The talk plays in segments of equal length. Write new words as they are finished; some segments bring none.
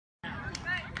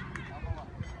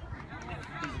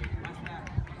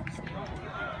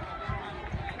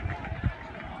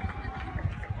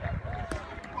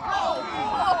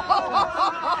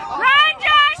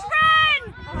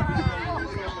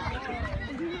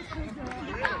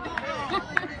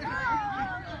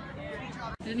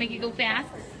Does it make you go fast?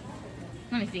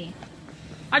 Let me see.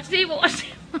 Watch the table. Watch the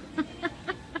table.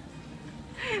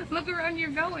 Look around you're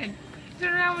going.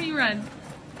 Turn around when you run.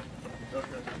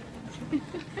 Okay.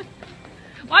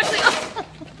 Watch the...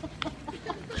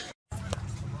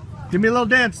 Give me a little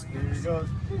dance. Here you go.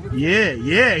 Yeah,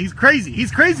 yeah, he's crazy.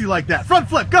 He's crazy like that. Front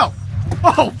flip, go.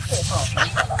 Oh.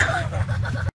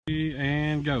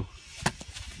 And go.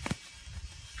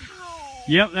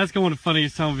 Yep, that's going to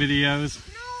Funniest Home Videos.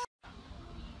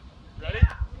 Ready?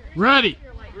 Ready.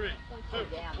 3, 2,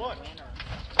 1.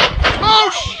 Oh,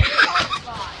 shit.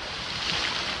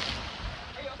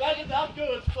 That did not go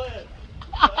as planned.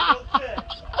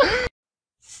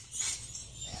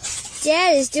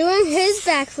 Dad is doing his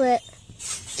backflip.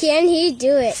 Can he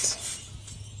do it?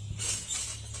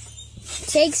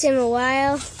 Takes him a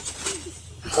while.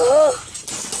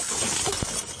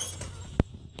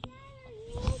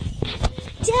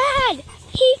 Dad,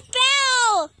 he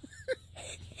fell!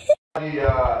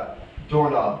 The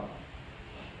doorknob.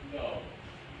 No.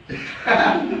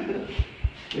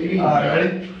 Alright,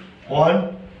 ready?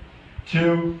 1,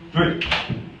 2, 3.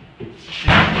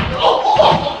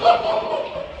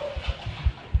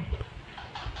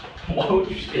 Why would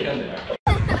you stand there?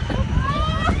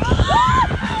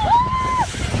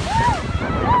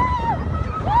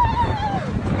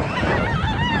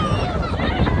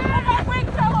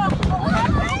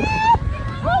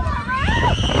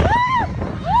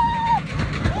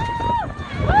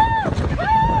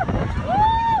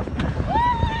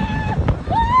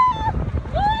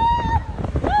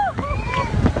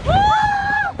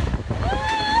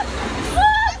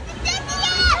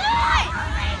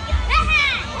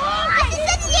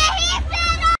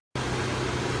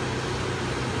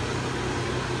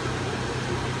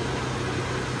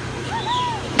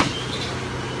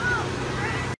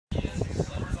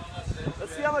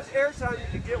 Let's see how much airtime you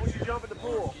can get when you jump in the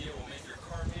pool.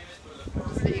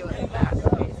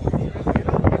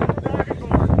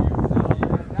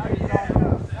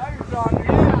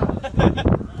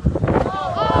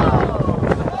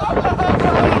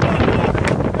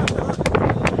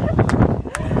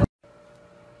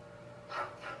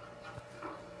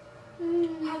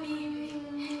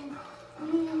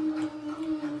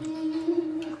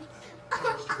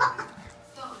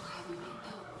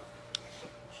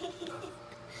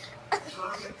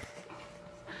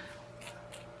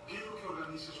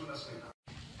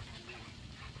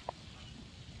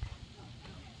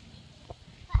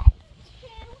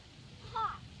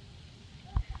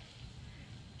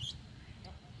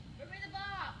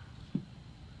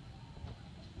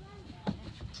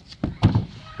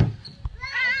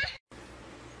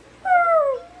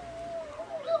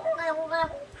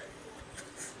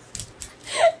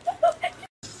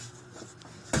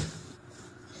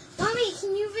 Mommy,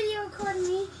 can you video record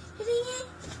me hitting it?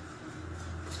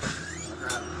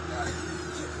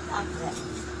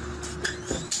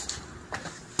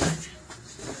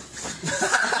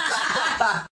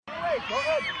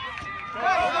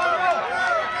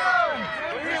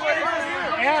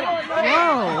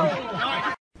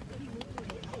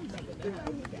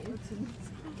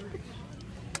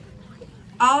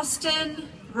 Austin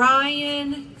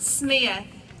Ryan Smith.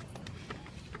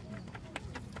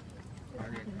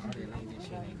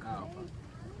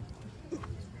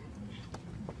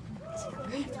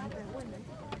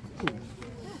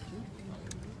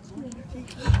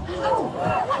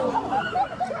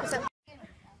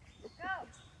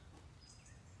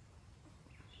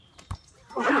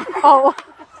 Oh.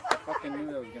 I fucking knew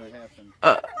that was going to happen.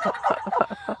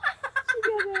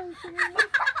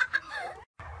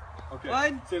 Okay.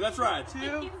 1, so that's right.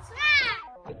 2.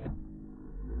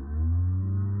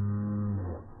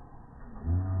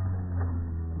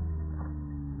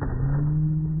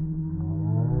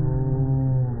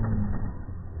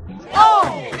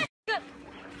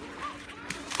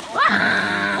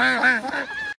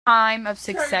 Time of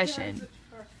succession.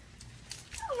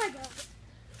 Oh my God.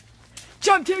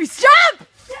 Jump, Terry, jump!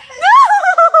 No!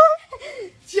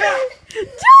 Jump! Jump,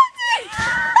 Terry!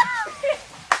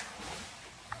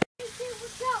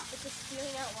 What's up? It's just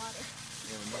spewing out water.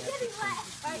 I'm getting wet.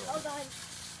 Alright, hold on.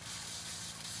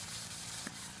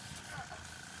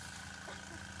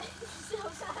 So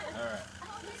sad. Alright.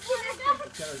 Oh,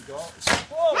 Let's go.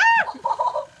 Whoa!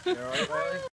 You alright,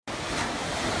 Riley?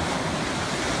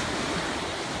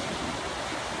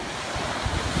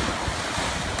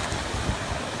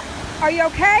 Are you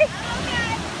okay?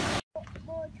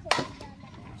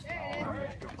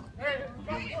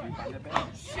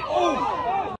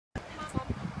 Oh!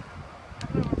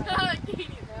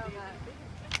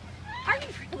 Are you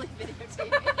really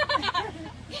videotaping?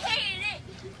 Hated it!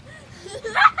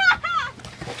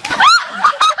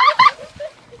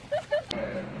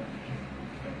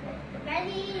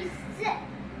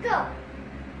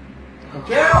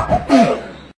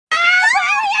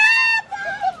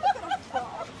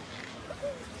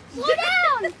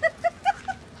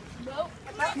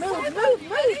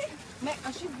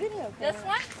 she's video. This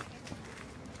one?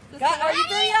 Are you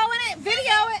videoing it?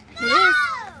 Video it.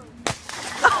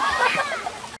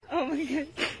 Oh my god.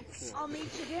 I'll meet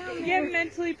you down there. Get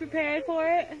mentally prepared for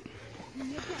it.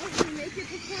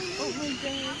 Oh my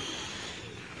god.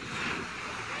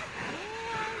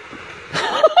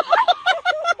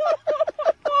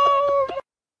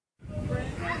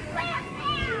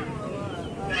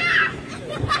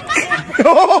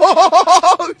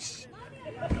 Oh,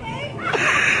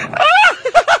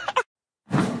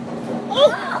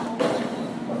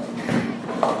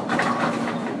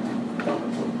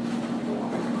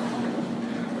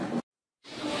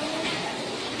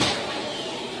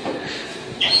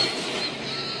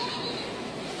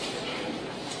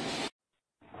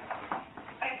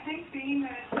 I think being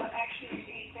that it's actually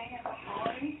a thing at the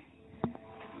holiday,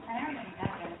 I don't think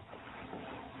that is.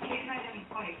 Kate and I didn't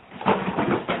fight.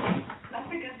 That's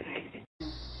a good thing.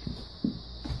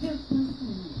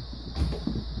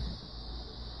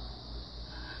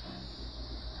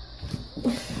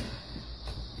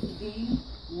 Dee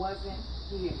wasn't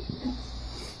here.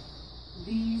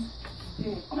 Dee's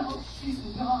dead. No, she's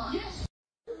not. Yes.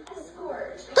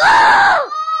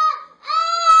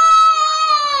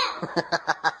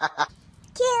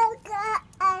 Kill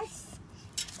us.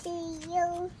 See you.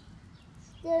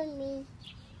 To me.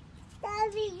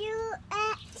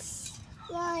 W-X.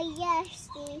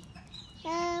 Y-S-D.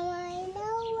 Now I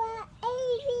know what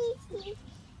ABC.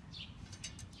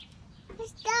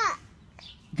 Stop.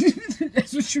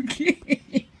 That's what you get.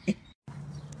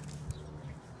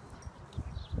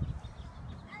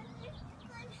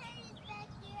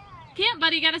 Can't,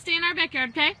 buddy. You gotta stay in our backyard,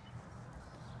 okay?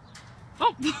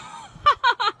 Oh.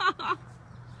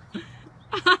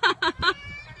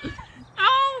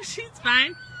 Oh, she's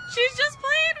fine. She's just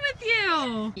playing with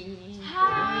you.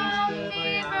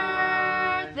 Happy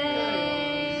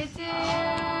birthday to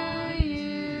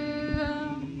you.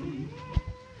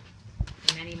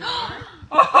 Many more.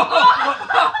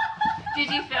 Did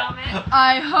you film it?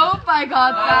 I hope I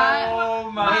got that.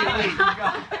 Oh my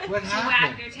god. What She happened?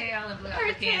 wagged her tail and blew out Her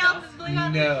the tail candles. blew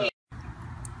out the No.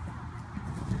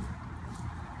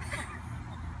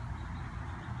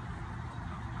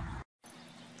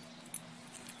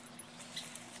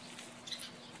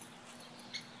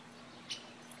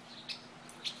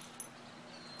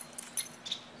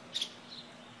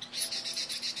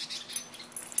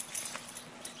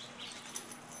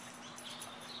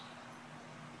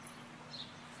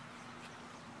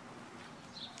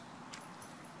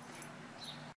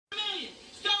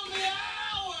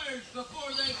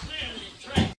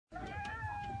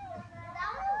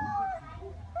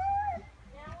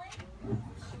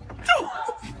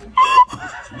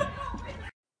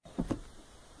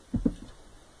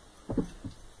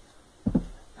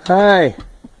 hi.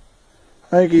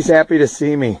 I think he's happy to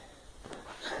see me.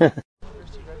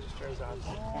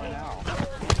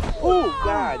 Oh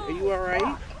god, are you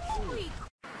alright?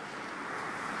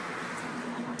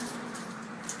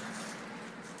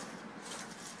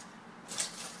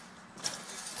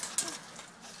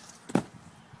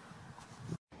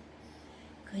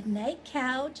 Good night,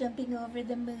 cow jumping over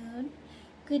the moon.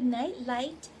 Good night,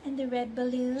 light and the red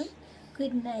balloon.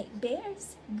 Good night,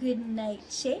 bears. Good night,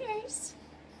 chairs.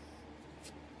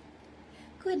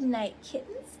 Good night,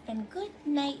 kittens, and good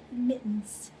night,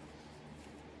 mittens.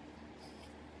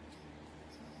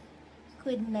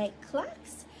 Good night,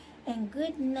 clocks, and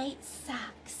good night,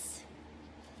 socks.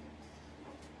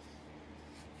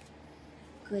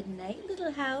 Good night,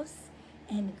 little house,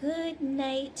 and good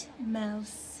night,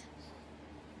 mouse.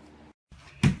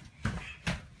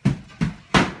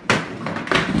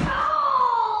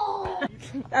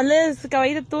 Alex,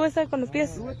 caballito, tú esa con los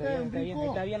pies.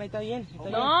 Está bien.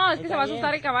 No, es que se va a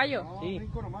asustar el caballo. Sí.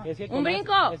 Es que ¡Un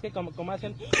brinco! Es que como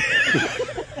hacen...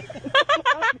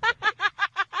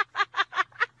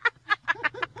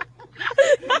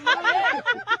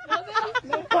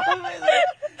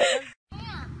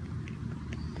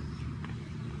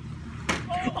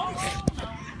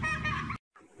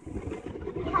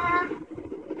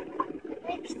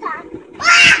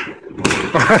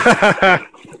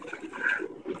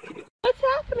 What's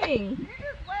happening?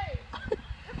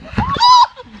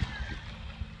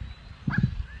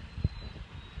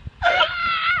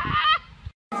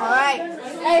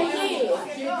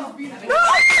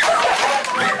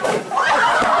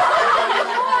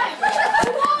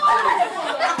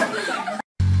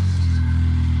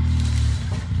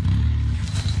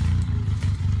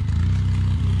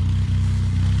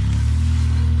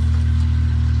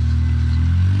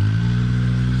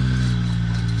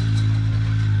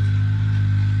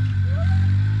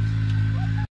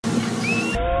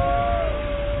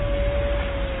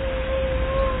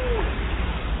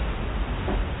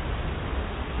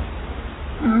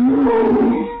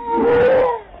 Thank you.